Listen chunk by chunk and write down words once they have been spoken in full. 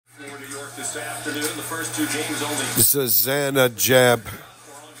this afternoon. The first two games only. Zuzana Jab.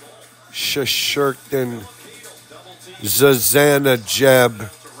 Shashirkin. Zuzana Jab.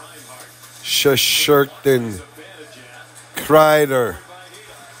 Shashirkin. Kreider.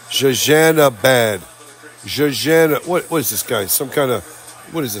 Zuzana Bad. Zuzana. What is this guy? Some kind of.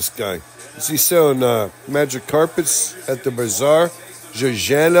 What is this guy? Is he selling magic carpets at the bazaar?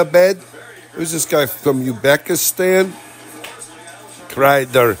 Zuzana Bad. Who's this guy from Uzbekistan?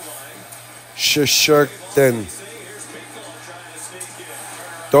 Kreider. Shashirkin.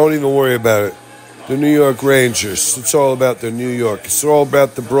 Don't even worry about it. The New York Rangers. It's all about the New York. It's all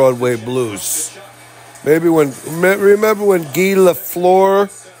about the Broadway Blues. Remember when Guy Lafleur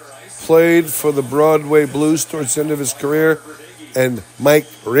played for the Broadway Blues towards the end of his career, and Mike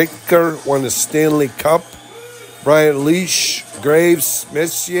Richter won the Stanley Cup? Brian Leach, Graves,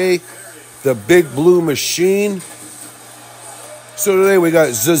 Messier, the Big Blue Machine. So today we got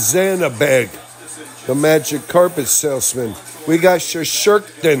Zuzana Bag, the magic carpet salesman. We got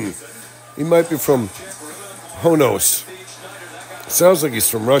Shashirkin. He might be from, who knows? Sounds like he's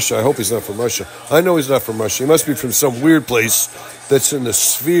from Russia. I hope he's not from Russia. I know he's not from Russia. He must be from some weird place that's in the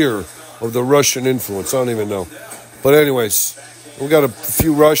sphere of the Russian influence. I don't even know. But anyways, we got a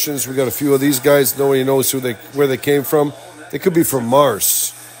few Russians. We got a few of these guys. Nobody knows where they came from. They could be from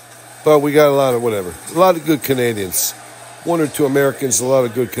Mars. But we got a lot of whatever. A lot of good Canadians. One or two Americans, a lot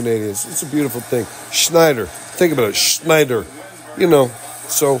of good Canadians. It's a beautiful thing. Schneider. Think about it. Schneider. You know.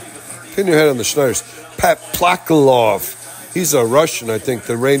 So, pin your head on the Schneiders. Pat Plakhalov. He's a Russian, I think,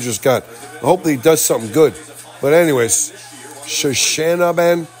 the Rangers got. Hopefully he does something good. But anyways, Shoshana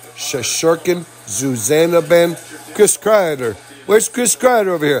Ben, Shashirkin, Zuzana Ben, Chris Kreider. Where's Chris Kreider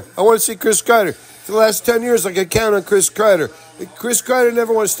over here? I want to see Chris Kreider. For the last 10 years, I can count on Chris Kreider. Chris Kreider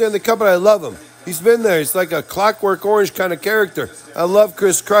never won to stand the cup, but I love him. He's been there. He's like a Clockwork Orange kind of character. I love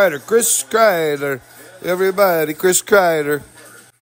Chris Kreider. Chris Kreider. Everybody, Chris Kreider.